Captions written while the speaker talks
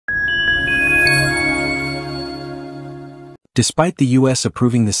Despite the U.S.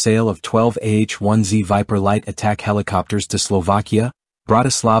 approving the sale of 12 AH-1Z Viper light attack helicopters to Slovakia,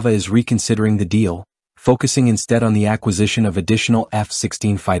 Bratislava is reconsidering the deal, focusing instead on the acquisition of additional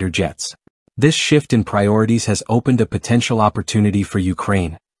F-16 fighter jets. This shift in priorities has opened a potential opportunity for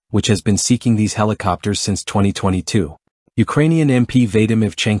Ukraine, which has been seeking these helicopters since 2022. Ukrainian MP Vadim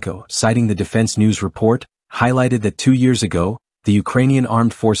Ivchenko, citing the Defense News report, highlighted that 2 years ago, the Ukrainian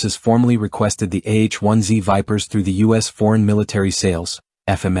Armed Forces formally requested the AH-1Z Vipers through the U.S. Foreign Military Sales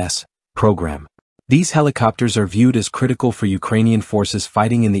 (FMS) program. These helicopters are viewed as critical for Ukrainian forces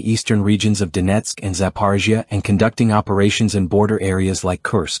fighting in the eastern regions of Donetsk and Zaporizhia and conducting operations in border areas like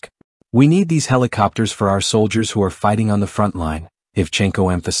Kursk. "We need these helicopters for our soldiers who are fighting on the front line,"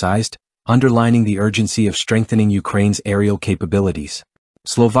 Ivchenko emphasized, underlining the urgency of strengthening Ukraine's aerial capabilities.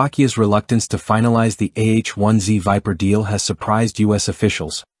 Slovakia's reluctance to finalize the AH-1Z Viper deal has surprised U.S.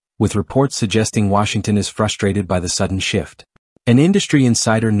 officials, with reports suggesting Washington is frustrated by the sudden shift. An industry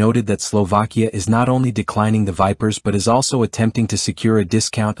insider noted that Slovakia is not only declining the Vipers but is also attempting to secure a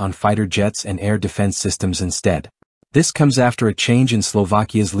discount on fighter jets and air defense systems instead. This comes after a change in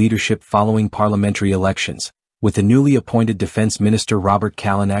Slovakia's leadership following parliamentary elections, with the newly appointed Defense Minister Robert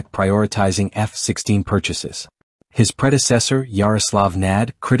Kalinak prioritizing F-16 purchases. His predecessor, Jaroslav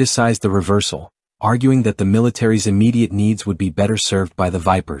Nad, criticized the reversal, arguing that the military's immediate needs would be better served by the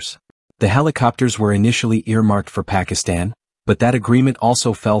Vipers. The helicopters were initially earmarked for Pakistan, but that agreement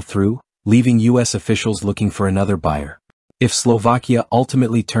also fell through, leaving U.S. officials looking for another buyer. If Slovakia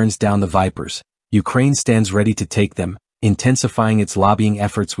ultimately turns down the Vipers, Ukraine stands ready to take them, intensifying its lobbying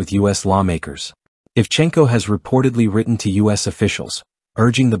efforts with U.S. lawmakers. Ivchenko has reportedly written to U.S. officials,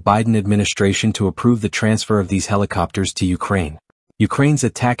 urging the Biden administration to approve the transfer of these helicopters to Ukraine. Ukraine's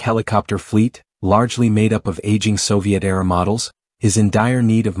attack helicopter fleet, largely made up of aging Soviet-era models, is in dire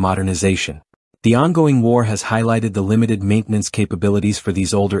need of modernization. The ongoing war has highlighted the limited maintenance capabilities for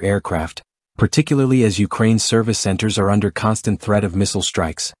these older aircraft, particularly as Ukraine's service centers are under constant threat of missile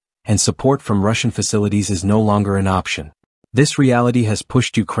strikes, and support from Russian facilities is no longer an option. This reality has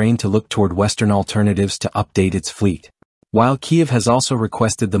pushed Ukraine to look toward Western alternatives to update its fleet. While Kyiv has also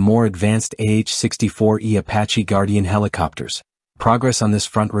requested the more advanced AH-64E Apache Guardian helicopters, progress on this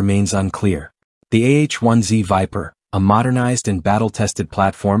front remains unclear. The AH-1Z Viper, a modernized and battle-tested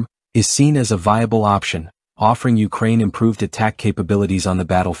platform, is seen as a viable option, offering Ukraine improved attack capabilities on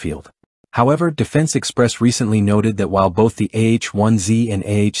the battlefield. However, Defense Express recently noted that while both the AH-1Z and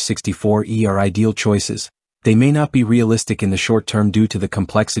AH-64E are ideal choices, they may not be realistic in the short term due to the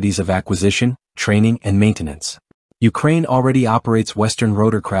complexities of acquisition, training, and maintenance. Ukraine already operates Western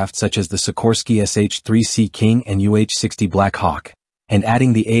rotorcraft such as the Sikorsky SH-3C King and UH-60 Black Hawk, and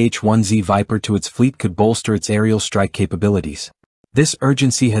adding the AH-1Z Viper to its fleet could bolster its aerial strike capabilities. This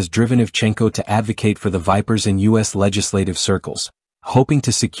urgency has driven Ivchenko to advocate for the Vipers in U.S. legislative circles, hoping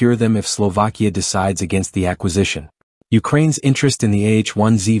to secure them if Slovakia decides against the acquisition. Ukraine's interest in the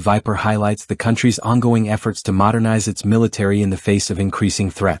AH-1Z Viper highlights the country's ongoing efforts to modernize its military in the face of increasing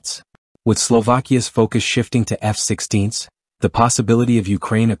threats. With Slovakia's focus shifting to F-16s, the possibility of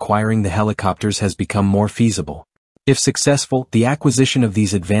Ukraine acquiring the helicopters has become more feasible. If successful, the acquisition of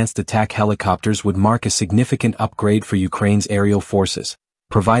these advanced attack helicopters would mark a significant upgrade for Ukraine's aerial forces,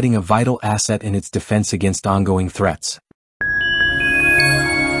 providing a vital asset in its defense against ongoing threats.